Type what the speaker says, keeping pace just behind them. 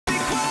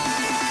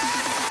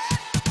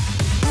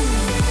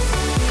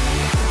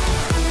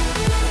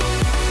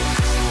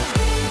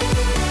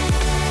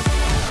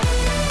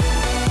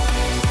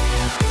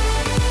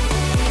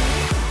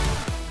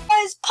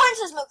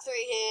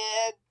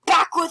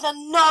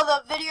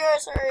another video.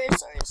 Sorry.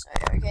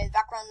 Okay, the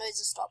background noise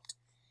has stopped.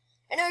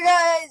 Anyway,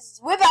 guys,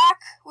 we're back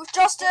with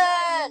Justin.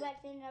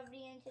 In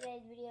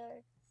today's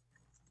video.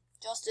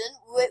 Justin,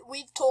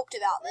 we've talked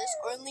about this.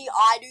 Only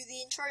I do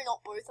the intro,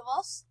 not both of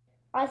us.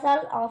 I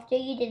started after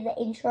you did the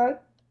intro.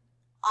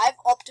 I've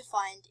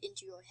optifined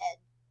into your head.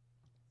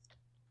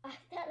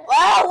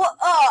 Wow!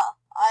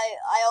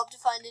 I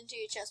optifined into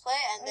your chest plate,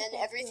 and then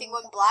everything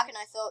went black, and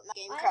I thought my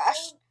game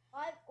crashed.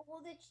 I have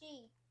all the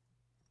cheese.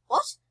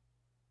 What?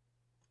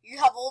 You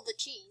have all the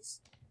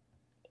cheese?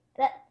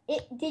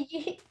 Did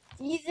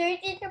you zoomed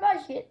into my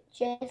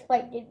chest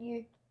plate, didn't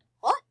you?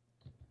 What?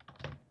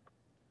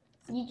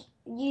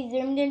 You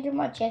zoomed into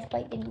my chest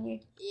plate, didn't you?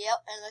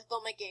 Yep, and I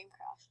thought my game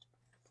crashed.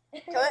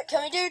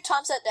 Can we do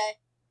time set day?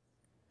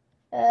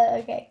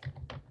 Okay.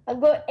 I've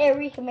got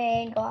every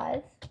command,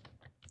 guys.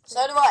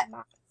 So do I.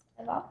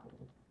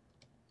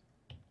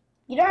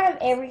 You don't have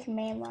every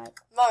command, like.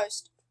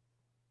 Most.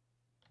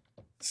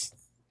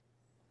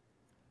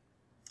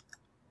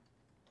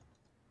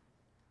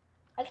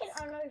 I can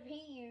unOP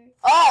you.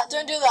 Ah,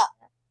 don't do that.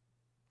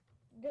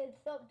 Then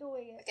stop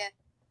doing it. Okay.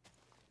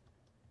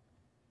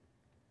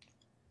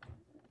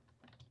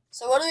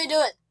 So what are we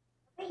doing?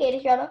 Okay,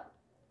 to shut up.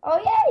 Oh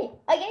yay!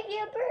 I gave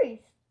you a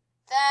boost.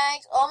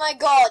 Thanks. Oh my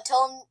god,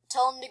 tell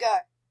him to go.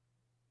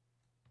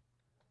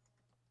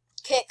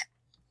 Kick.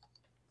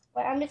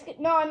 Wait, I'm just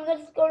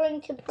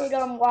going to put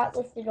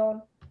whitelisted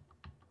on.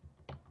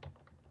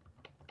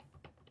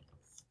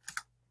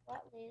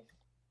 Whitelist.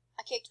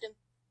 I kicked him.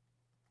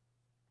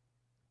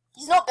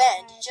 He's not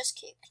banned, he just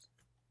kicked.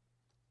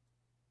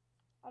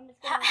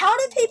 How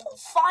do people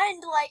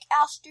find, like,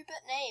 our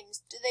stupid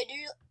names? Do they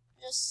do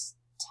just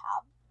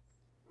tab?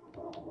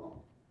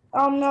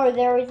 No,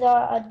 there is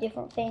a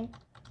different thing.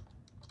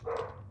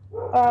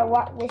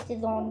 Whitelist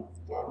is on.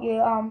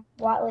 You,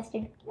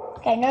 whitelisted.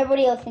 Okay,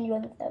 nobody else can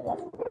join the server.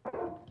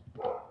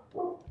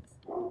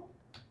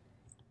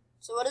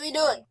 So what are we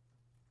doing?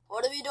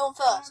 What are we doing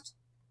first?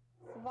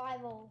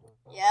 Survival.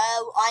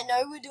 Yeah, I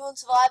know we're doing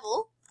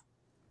survival.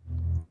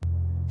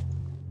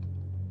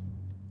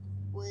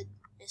 Wood,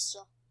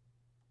 mister.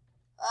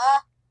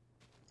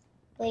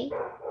 Please.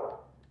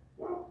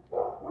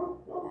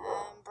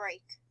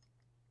 Break.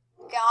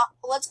 Okay,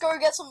 let's go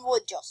get some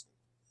wood, Justin.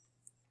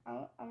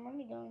 I'm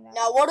only doing that.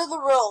 Now, what are the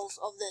rules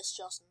of this,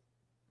 Justin?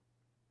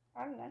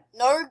 I don't know.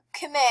 No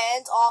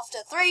commands after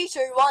 3,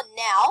 2, 1.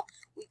 Now,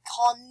 we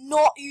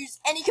cannot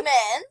use any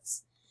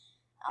commands.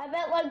 How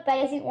about like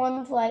basic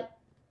ones like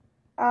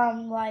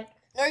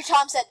no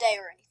time set day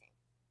or anything.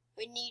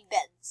 We need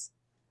beds.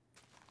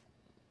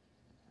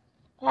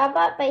 How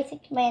about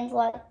basic commands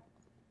like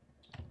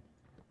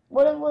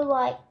what if we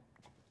like?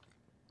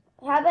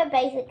 How about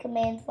basic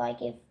commands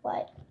like if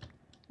like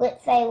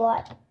let's say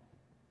like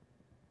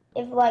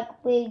if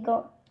like we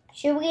got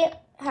should we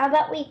how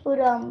about we put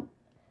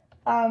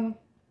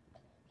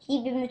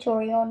keep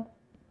inventory on?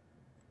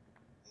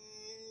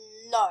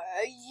 No,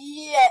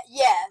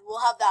 yeah, we'll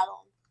have that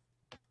on.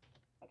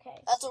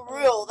 Okay. That's a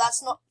rule.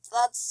 That's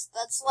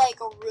like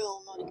a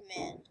rule, not a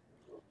command.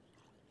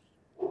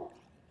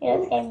 Yeah,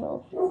 that's game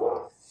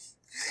rules.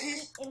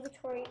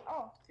 Inventory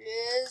off.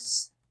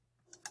 Please.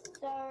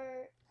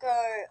 So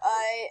go.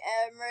 I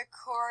am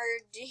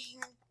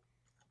recording.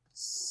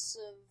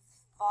 Survive.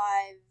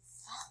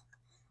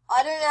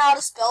 I don't know how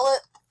to spell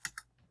it.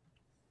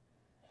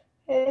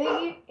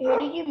 Who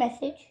did you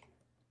message?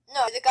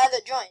 No, the guy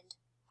that joined.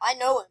 I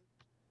know him.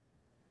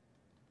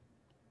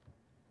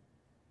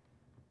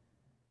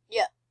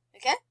 Yeah.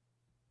 Okay?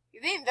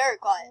 You're being very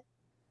quiet.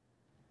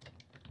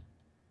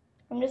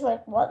 I'm just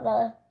like, what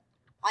the?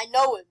 I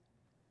know him.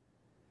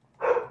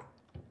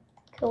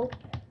 Cool.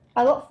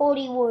 I got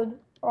 40 wood.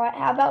 Alright,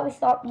 how about we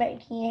start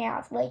making a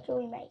house? Wait till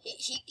we make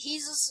it.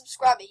 He's a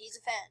subscriber. He's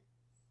a fan.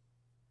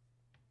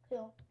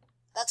 Cool.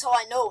 That's how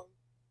I know him.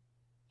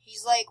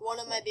 He's like one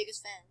of my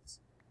biggest fans.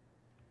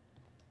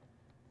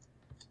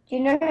 Do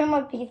you know who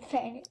my biggest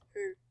fan is?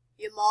 Who?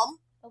 Your mom?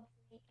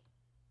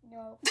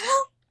 No.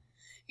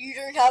 You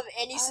don't have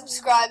any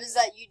subscribers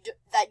that you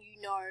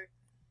know.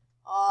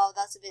 Oh,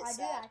 that's a bit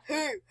sad.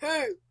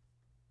 Who?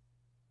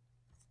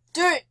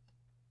 Dude!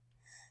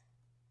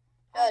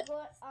 Good.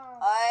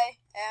 I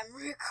am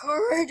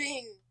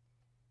recording.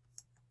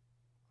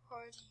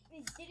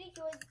 He didn't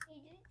join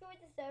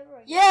the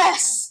server.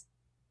 Yes!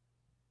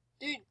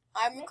 Dude,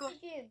 I'm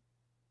recording.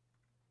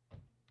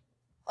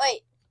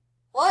 Wait,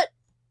 what?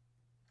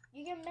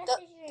 You can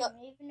message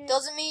him even if...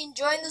 Doesn't mean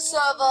join the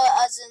server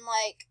as in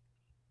like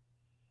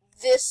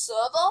this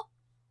server,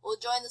 or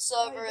join the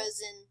server as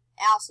in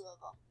our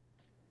server.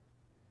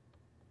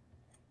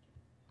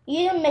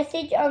 You can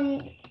message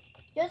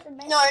just a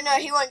message. No,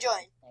 he won't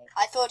join.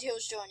 I thought he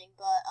was joining,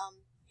 but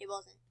he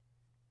wasn't.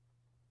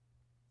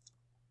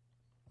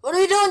 What are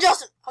we doing,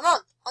 Justin? Come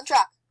on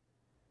track.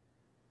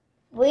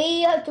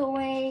 We are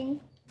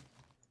doing.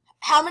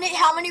 How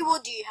many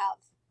wood do you have?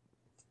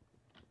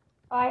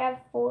 I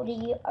have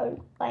 40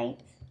 oak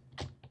planks.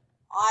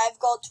 I've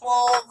got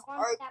 12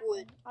 oak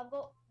wood. I've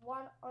got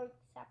 1 oak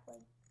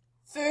sapling.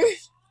 Food.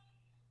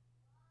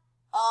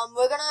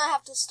 We're gonna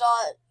have to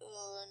start,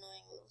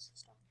 annoying little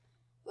sister.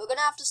 We're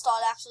gonna have to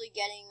start actually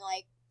getting,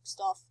 like,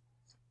 stuff.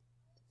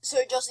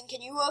 So, Justin,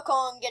 can you work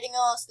on getting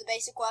us the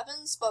basic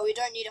weapons? But we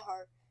don't need a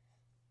hoe.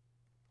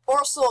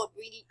 Or a sword.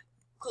 We need,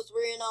 because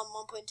we're in,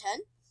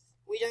 1.10.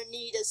 We don't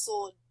need a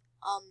sword.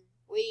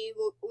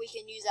 We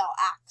can use our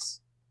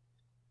axe.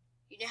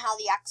 You know how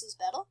the axe is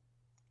better?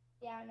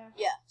 Yeah, I know.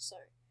 Yeah, so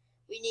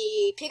we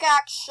need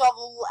pickaxe,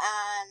 shovel,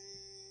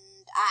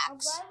 and I'm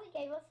axe. glad we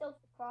gave ourselves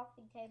a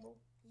crafting table.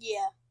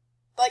 Yeah,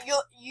 but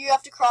you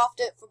have to craft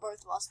it for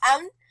both of us.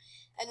 And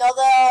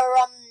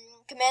another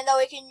command that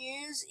we can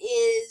use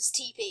is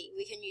TP.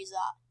 We can use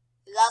that.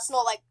 That's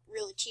not like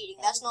really cheating.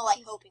 That's not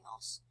like helping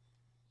us.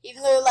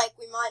 Even though like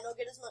we might not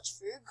get as much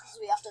food because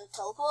we have to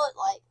teleport.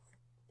 Like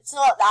it's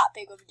not that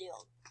big of a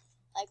deal.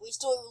 Like we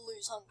still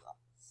lose hunger.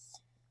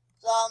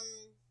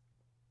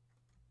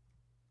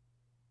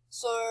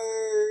 So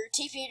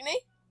TP to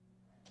me.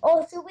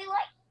 Oh, should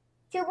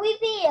we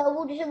be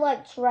able to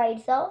like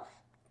trade stuff?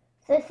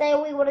 So say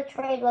we want to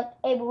trade like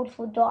emeralds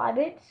for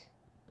diamonds.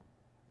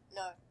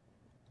 No.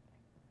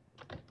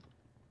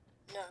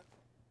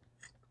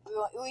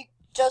 We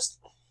just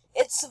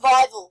it's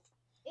survival.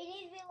 It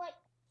needs to be like.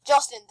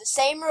 Justin, the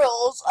same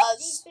rules It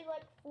needs as to be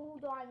like full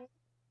diamonds.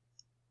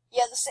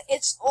 yeah.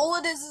 It's all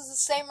it is the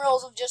same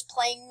rules of just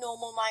playing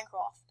normal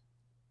Minecraft.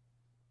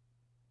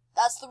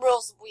 That's the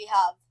rules that we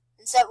have.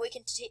 Instead, we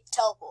can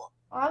teleport.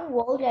 I'm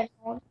world edit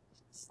on.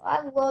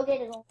 I'm world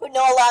edit on. We're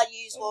not allowed to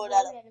use world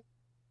edit.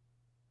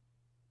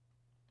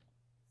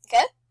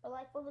 Okay. But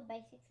like for the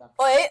basic stuff.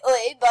 Oi,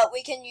 but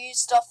we can use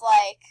stuff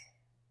like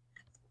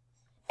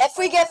if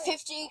we get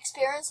 50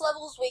 experience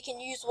levels, we can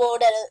use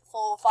world edit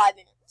for 5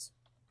 minutes.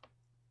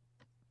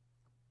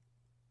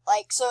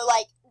 Like so,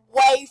 like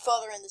way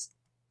further in this.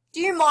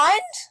 Do you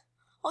mind?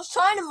 I was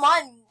trying to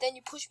mine, then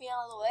you pushed me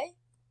out of the way.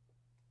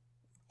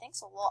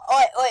 Thanks a lot.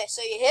 Oi,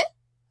 so you're here?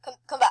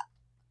 Come back.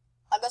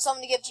 I've got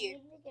something to give to you.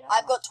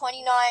 I've got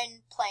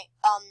 29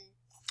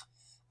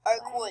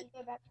 oak wood.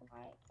 Go back to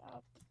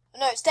my,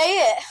 No, stay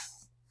here.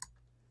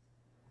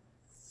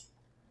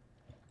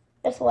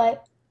 Just wait.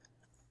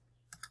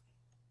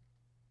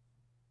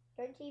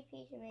 Don't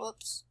TP to me.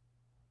 Whoops.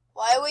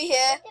 Why are we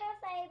here? What did I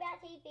say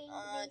about TP?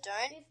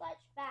 Don't. Do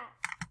slash back.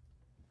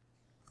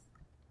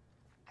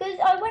 Because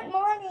I went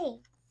mining.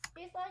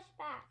 Do slash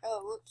back.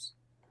 Oh, whoops.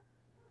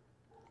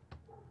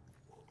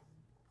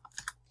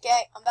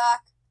 Okay, I'm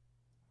back.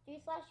 Do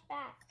slash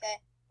back. Okay.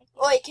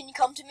 Oi, can you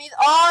come to me?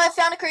 Oh, I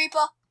found a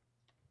creeper.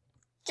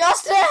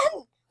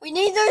 Justin! We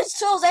need those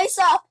tools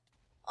ASAP.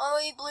 Oh,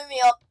 he blew me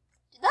up.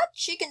 Did that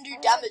chicken do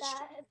damage?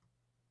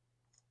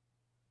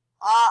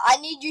 I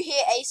need you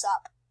here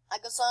ASAP. I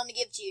got something to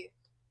give to you.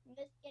 I'm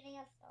just getting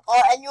us stuff.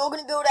 Oh, and you're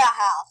gonna build our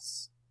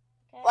house.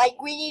 Okay.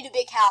 Like, we need a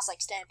big house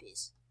like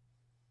Stampy's.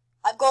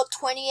 I've got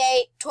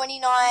 29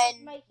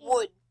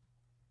 wood.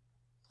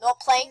 Not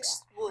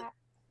planks, wood.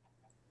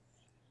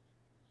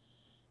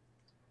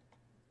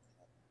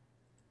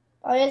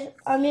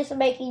 I'm just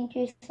making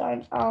 2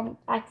 stone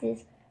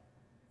axes.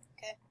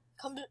 Okay.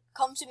 Come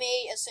to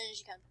me as soon as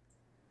you can.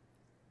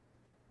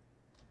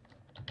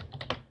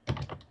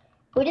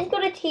 We just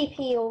got a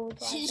TP all the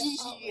time.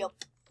 Yep.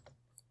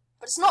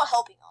 But it's not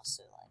helping us,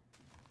 so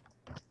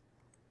like.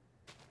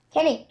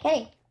 Kenny.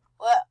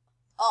 What?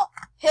 Oh,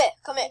 here,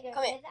 come here. There's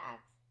the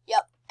axe.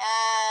 Yep.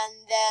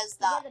 And there's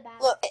that.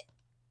 Look.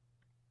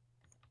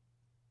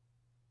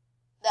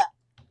 There.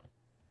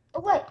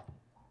 Oh wait.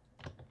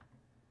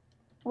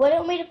 Why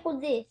don't we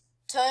put this?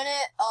 Turn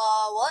it.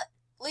 What?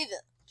 Leave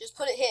it. Just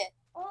put it here.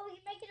 Oh, we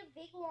can make it a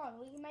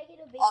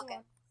big one. Okay.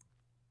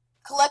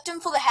 Collect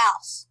them for the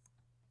house.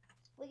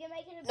 We can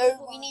make it a big No,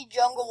 one. we need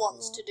younger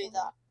ones to do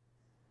that.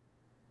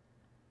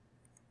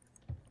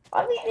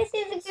 I think this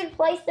is a good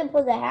place to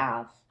put the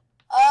house.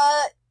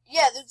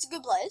 Yeah, that's a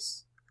good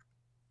place.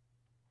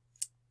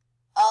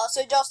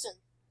 So Justin.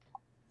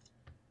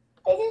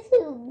 This is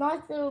a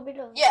nice little bit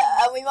of...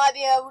 Yeah, and we might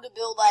be able to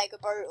build like a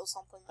boat or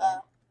something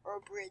there. Or a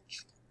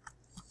bridge.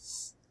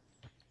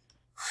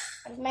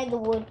 I just made the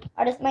wood.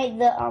 I just made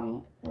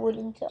the wood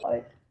into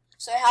oak.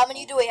 So how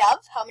many do we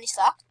have? How many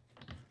stacks?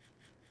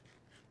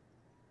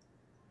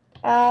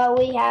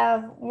 We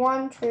have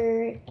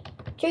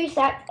 2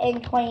 stacks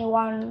and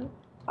 21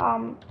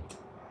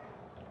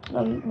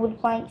 wood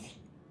planks.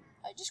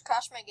 I just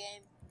crashed my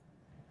game.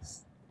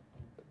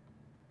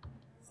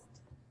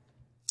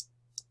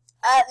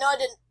 No, I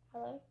didn't.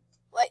 Hello?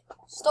 Wait,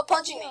 stop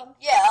punching me.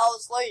 Yeah, I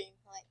was loading.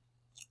 Like,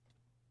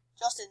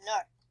 Justin, no.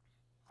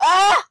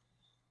 Ah!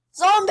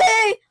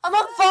 Zombie! I'm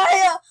on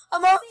fire!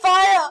 I'm on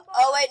fire!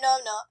 Oh, wait, no,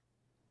 I'm not.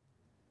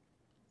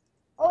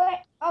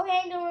 Alright, I'll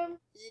handle him.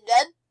 Is he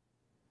dead?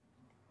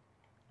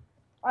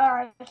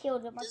 Alright, I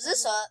killed him. Does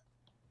this hurt?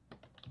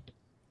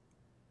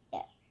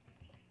 Yeah.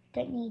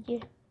 Don't need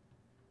you.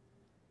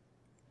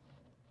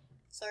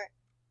 Sorry.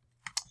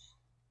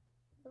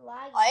 The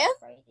lag I is am?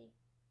 crazy.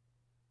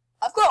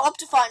 I've got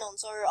Optifine on,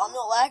 so I'm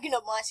not lagging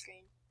up my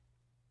screen.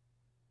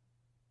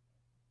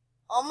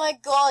 Oh my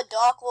god,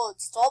 Dark Lord,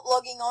 stop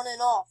logging on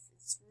and off.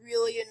 It's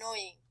really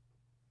annoying.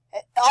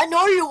 I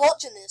know you're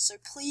watching this, so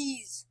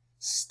please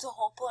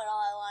stop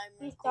while I'm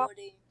Please stop.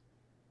 recording.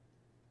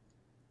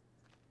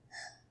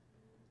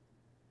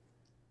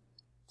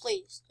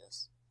 Please,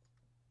 just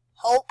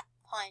help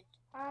find.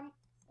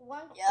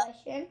 One Yeah.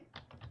 question.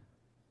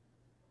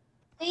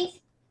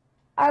 Please,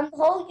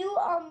 hold you,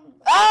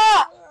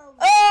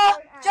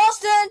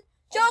 Justin!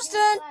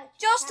 Justin!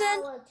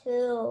 Justin! Power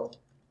too.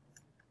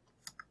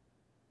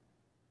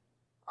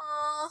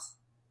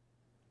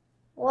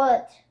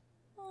 What?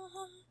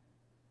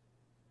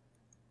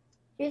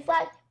 Just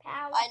like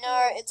power. I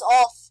know, it's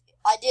off.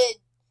 I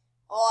did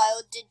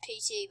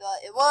PT,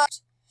 but it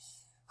worked.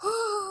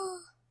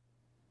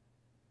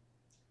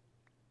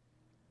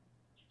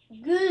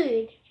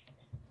 Good.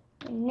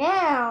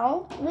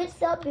 Now, let's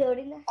start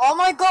building the Oh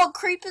my god,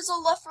 creepers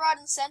are left, right,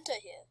 and center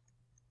here.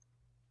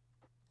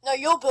 No,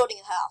 you're building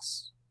a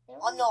house.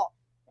 I'm not.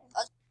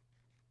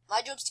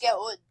 My job's to get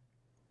wood.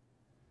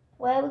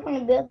 Where are we going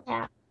to build the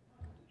house?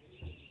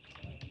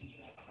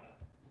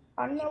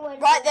 I don't know where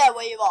to Right build there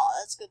where you are.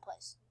 That's a good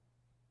place.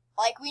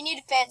 Like, we need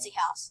a fancy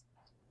house.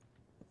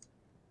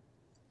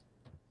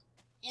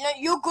 You know,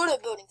 you're good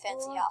at building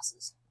fancy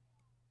houses.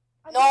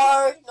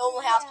 No,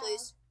 normal house,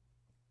 please.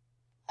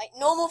 Like,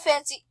 normal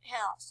fancy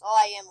house. Oh,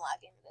 I am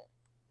lagging a bit.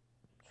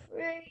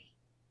 Tree.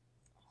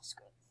 That's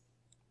good.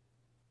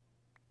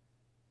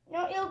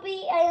 No,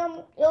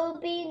 it'll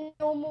be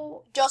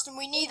normal. Justin,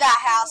 we need that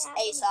house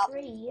ASAP.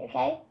 Tree,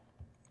 okay?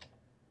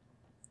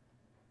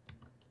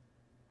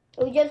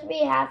 It'll just be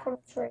half of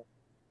a tree.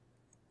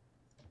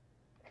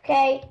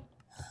 Okay.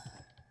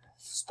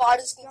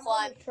 Spiders can Jump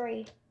climb. on the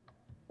tree.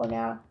 For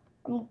now,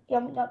 I'm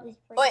jumping up this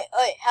tree. Wait,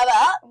 how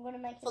about I'm gonna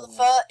make for it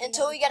the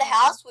until we get a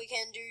house, we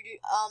can do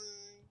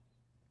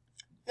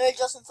no,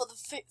 Justin, for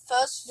the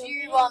first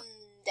few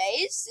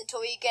days until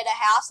we get a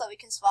house that we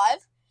can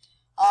survive,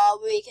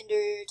 we can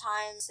do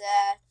times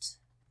at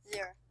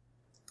 0.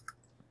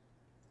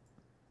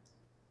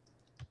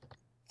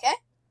 Okay.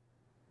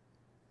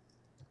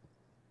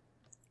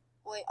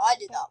 Wait, I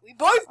did that. We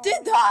both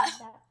did that.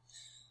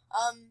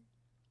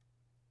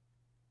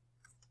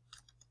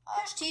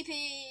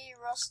 TP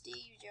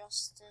Rusty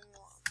Justin.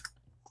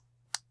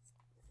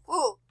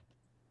 Ooh.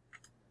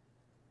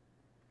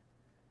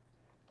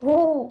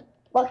 Whoa!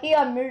 Lucky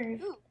I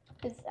moved. Ooh.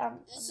 This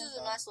is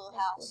a nice little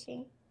house.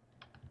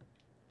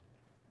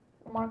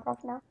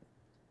 Minecraft now.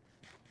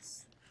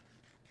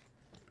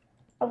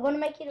 I'm gonna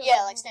make it.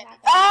 Yeah, like Snappy.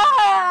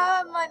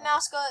 Ah, my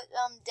mouse got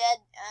dead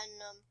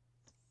and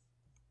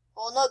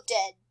well, not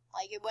dead.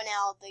 Like it went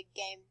out of the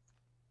game,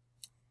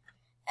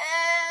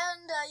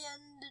 and I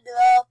ended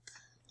up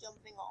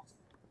jumping off.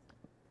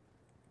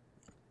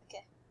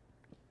 Okay.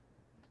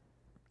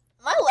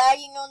 Am I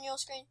lagging on your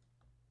screen?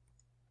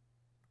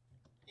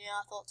 Yeah,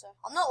 I thought so.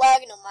 I'm not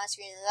lagging on my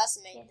screen, and that's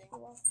the main thing.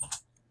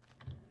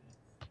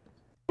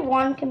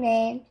 One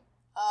command.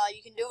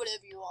 You can do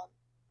whatever you want.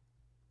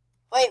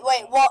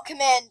 Wait, what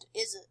command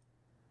is it?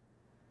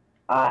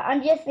 I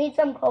just need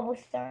some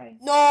cobblestone.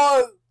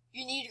 No!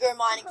 You need to go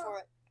mining for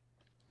it.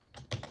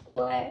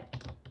 Where?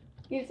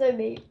 You're so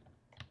mean.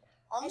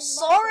 I'm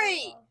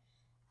sorry!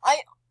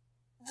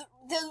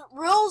 The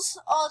rules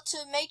are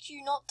to make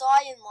you not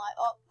die in life.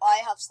 Oh,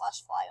 I have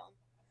 /fly on.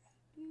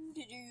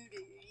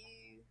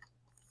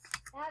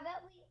 How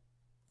about we...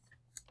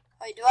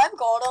 Wait, do I have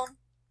gold on?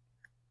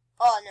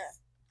 Oh, no.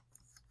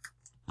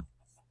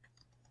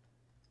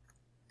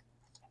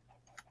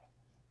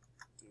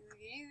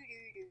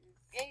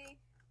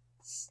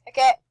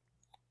 Okay.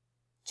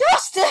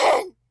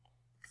 Justin!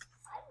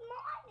 I'm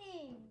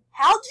mining!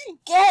 How'd you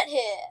get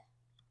here?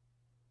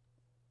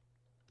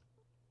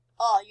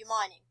 Oh, you're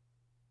mining.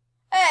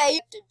 Hey,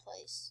 you did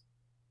place.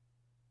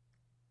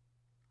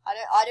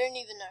 I don't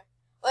even know.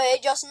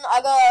 Wait, Justin,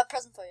 I got a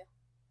present for you.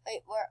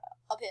 Wait, where?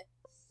 Up here.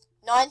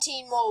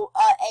 19 more,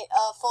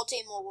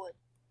 14 more wood.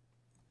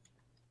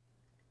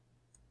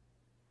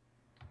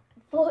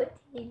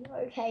 14,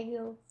 okay,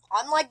 cool.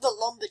 I'm like the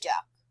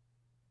lumberjack.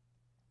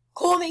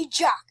 Call me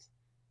Jack.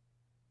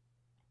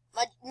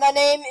 My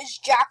name is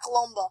Jack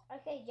Lumber.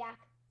 Okay, Jack.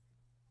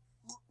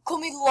 Call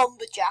me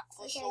Lumberjack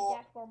for okay, short.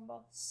 Jack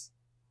Lumber.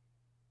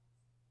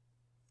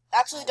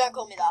 Actually, don't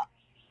call me that.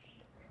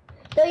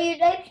 So your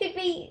name should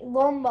be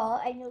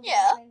Lumber and your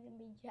Yeah. name should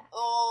be Jack.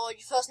 Or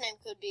your first name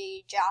could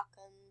be Jack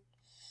and...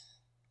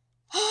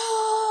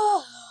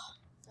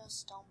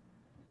 That's dumb.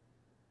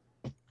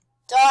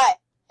 Die.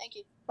 Thank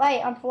you.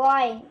 Wait, I'm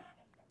flying.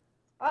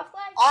 I'm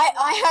flying.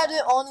 I had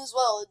it on as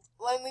well.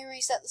 When we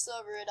reset the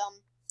server, it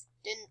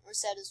didn't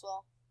reset as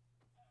well.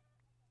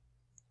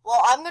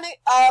 Well, I'm gonna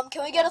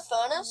can we get a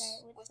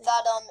furnace with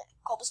that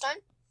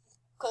cobblestone?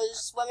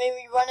 Because when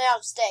we run out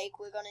of steak,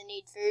 we're gonna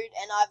need food,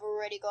 and I've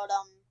already got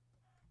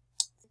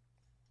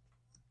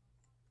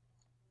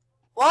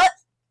What?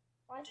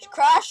 Did you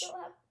crash?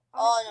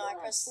 Oh no, I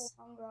pressed.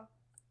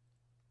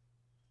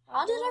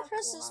 How did I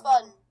press this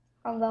button?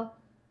 Hunger.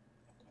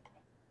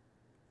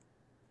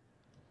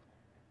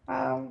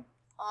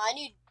 I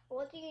need.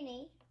 What do you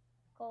need?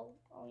 Coal.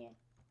 Oh yeah.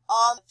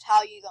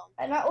 How you going?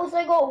 And I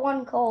also got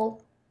 1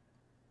 coal.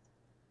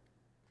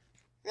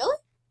 Really?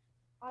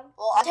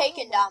 Well, I'm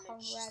taking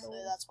damage, so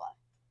that's why.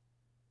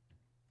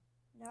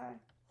 No.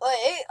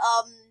 Wait,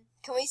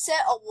 can we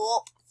set a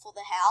warp for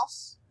the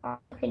house? I'm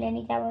not taking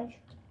any damage.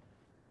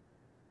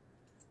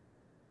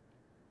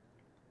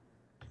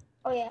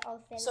 Oh yeah, I'll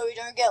set it. So we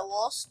don't get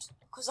lost?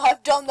 Because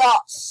I've done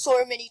that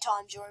so many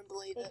times, you won't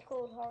believe it. It's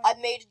called horror. I've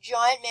made a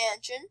giant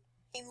mansion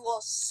and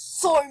lost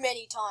so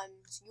many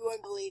times, you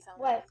won't believe how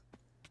many. Wait.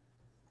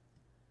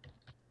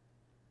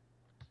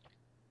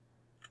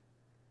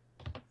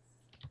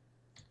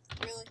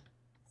 Really?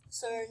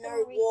 So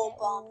no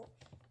warp,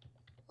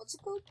 what's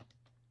it called?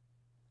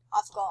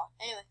 I forgot.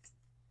 Anyway.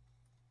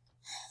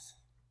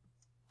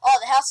 Oh,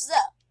 the house is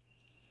there.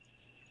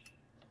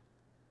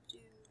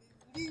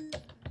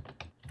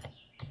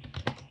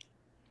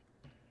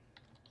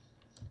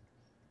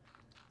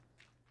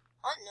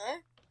 I don't know.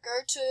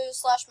 Go to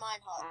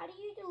 /minehut. How do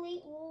you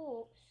delete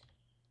warps?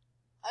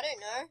 I don't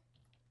know.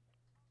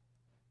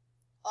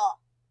 Oh.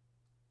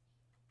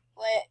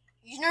 Wait,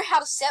 you know how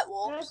to set No,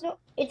 warps? it's not.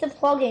 It's a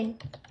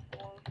plugin.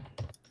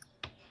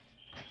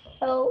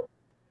 Oh.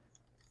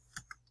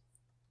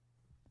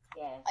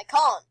 Yeah. I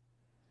can't.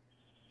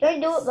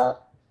 Don't do it, though.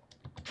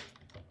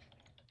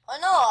 Why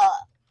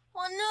not?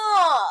 Why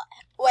not?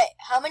 Wait,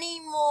 how many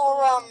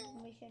more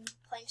Mission.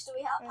 planks do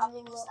we have? How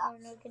many more stacks?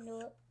 No can do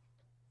it.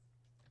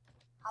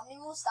 How many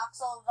more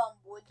stacks of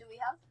wood do we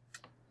have?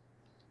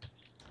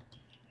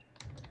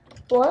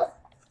 What?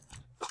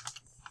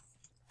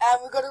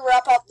 And we've got to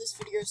wrap up this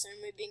video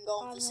soon. We've been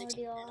going for no 16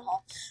 idea. and a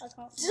half.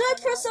 Can't Did I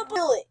press up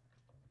early?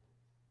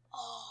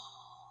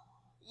 Oh,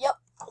 yep,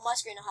 on my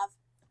screen I have.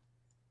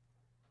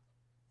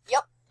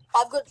 Yep,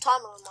 I've got a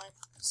timer on mine.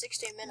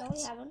 16 minutes. No,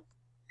 we haven't.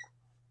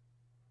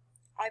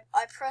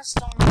 I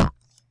pressed on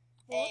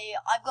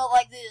I've got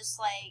like this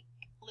like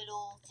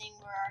little thing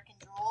where I can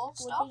draw What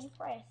stuff. did you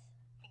press?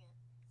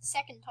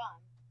 Second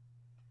time.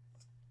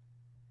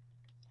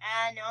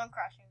 And now I'm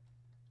crashing.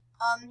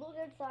 Look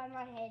inside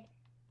my head.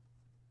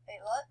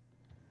 Wait,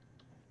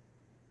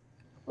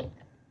 what?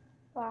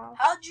 Wow.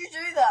 How'd you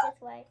do that?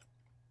 This way.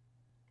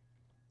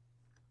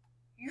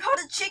 You had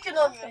a chicken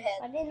on your I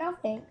head. did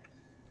nothing.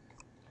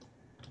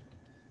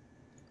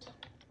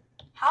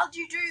 How'd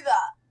you do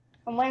that?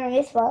 I'm wearing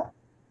this one.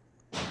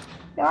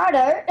 No, I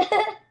don't.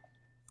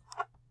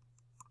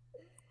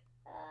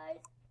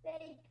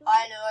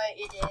 I know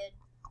it did.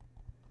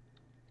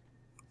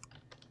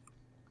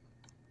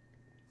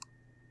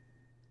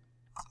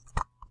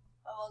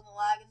 I wasn't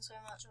lagging so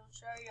much, I'll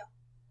show you.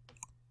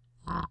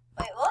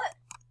 Wait, what?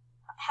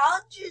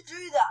 How'd you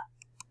do that?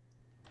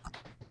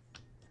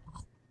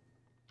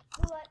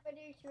 What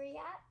producer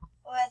hat?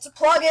 Oh, it's a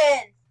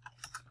plug-in.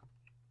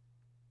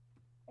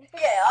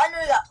 Yeah, I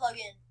know that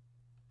plug-in.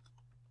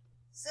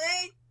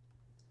 See?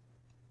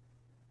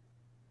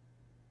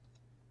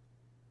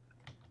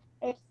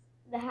 It's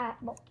the hat.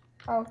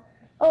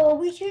 Oh,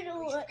 we should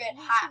get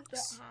hats.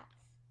 hats.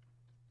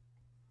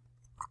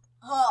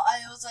 Oh,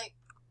 I was like...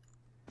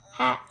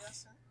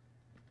 Hats.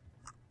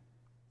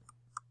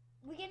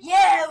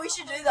 Yeah, we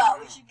should do that.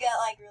 We should get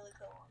like really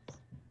cool ones.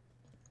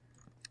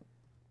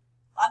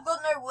 I've got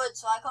no wood,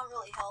 so I can't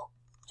really help.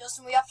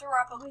 Justin, we have to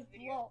wrap up the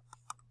video.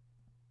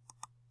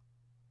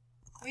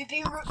 We've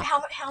been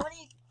how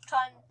many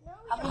times?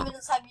 How many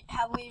minutes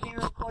have we been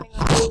recording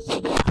on this?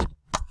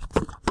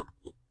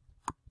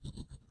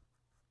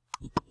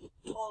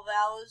 12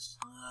 hours.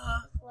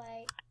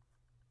 Like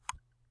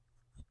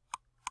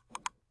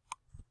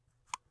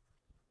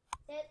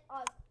that,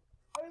 I've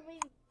only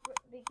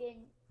begin.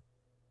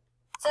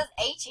 It says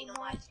 18 on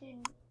my.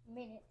 19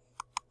 minutes.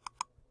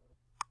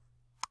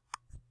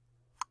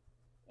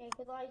 Yeah,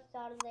 because I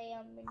started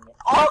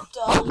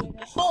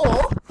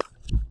Before,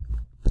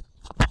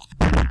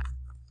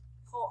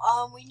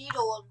 we need a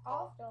one.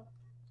 after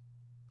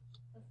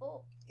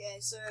before. Okay,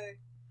 so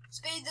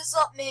speed this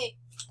up, me.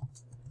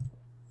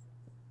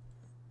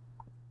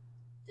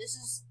 This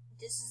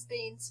is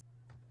beans.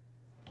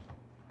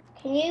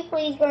 Can you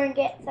please go and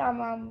get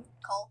some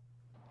Coal.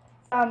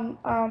 some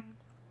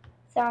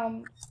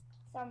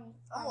I'm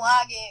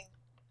lagging.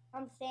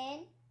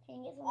 sand? Can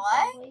you get some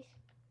What? sand, please?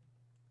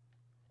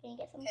 Can you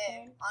get some Okay,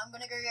 sand? I'm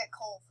gonna go get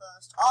coal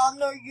first.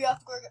 No, you have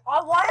to go get.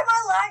 Oh, why am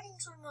I lagging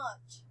so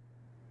much?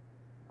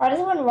 I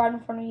just want to run in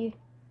front of you.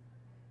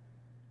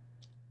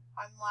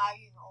 I'm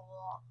lagging a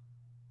lot.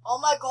 Oh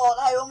my god,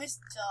 I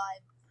almost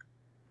died.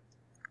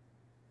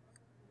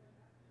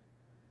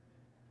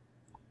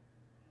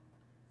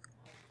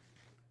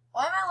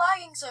 Why am I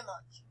lagging so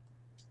much?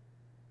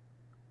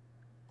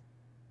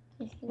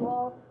 If you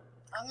are.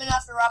 I'm gonna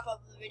have to wrap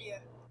up the video.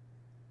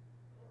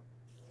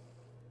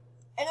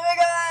 Anyway,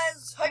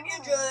 guys, hope you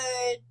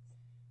enjoyed.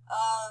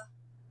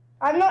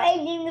 I'm not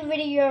editing the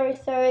video,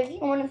 so if you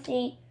want to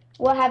see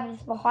what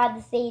happens behind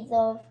the scenes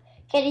of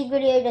Kenny's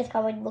video, just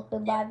come and look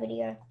at my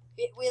video.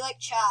 We like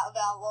chat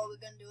about what we're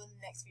gonna do in the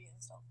next video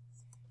and stuff.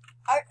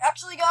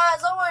 Actually,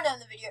 guys, I won't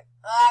end the video.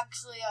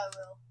 Actually, I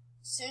will.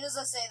 As soon as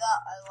I say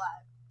that, I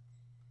lag.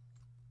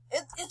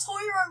 It's for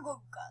your own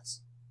good,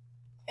 guys.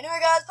 Anyway,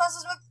 guys, pass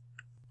this book.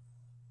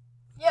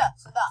 Yeah,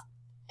 so that.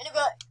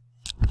 Anyway,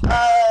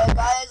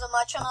 guys, I might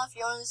my channel if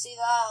you want to see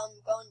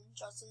that. Go on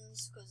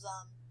Justin's, because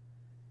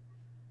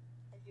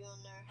if you want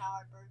to know how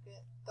I broke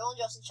it, go on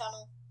Justin's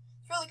channel.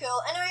 It's really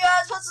cool. Anyway,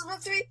 guys, what's this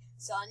move 3?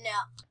 Signing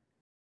out.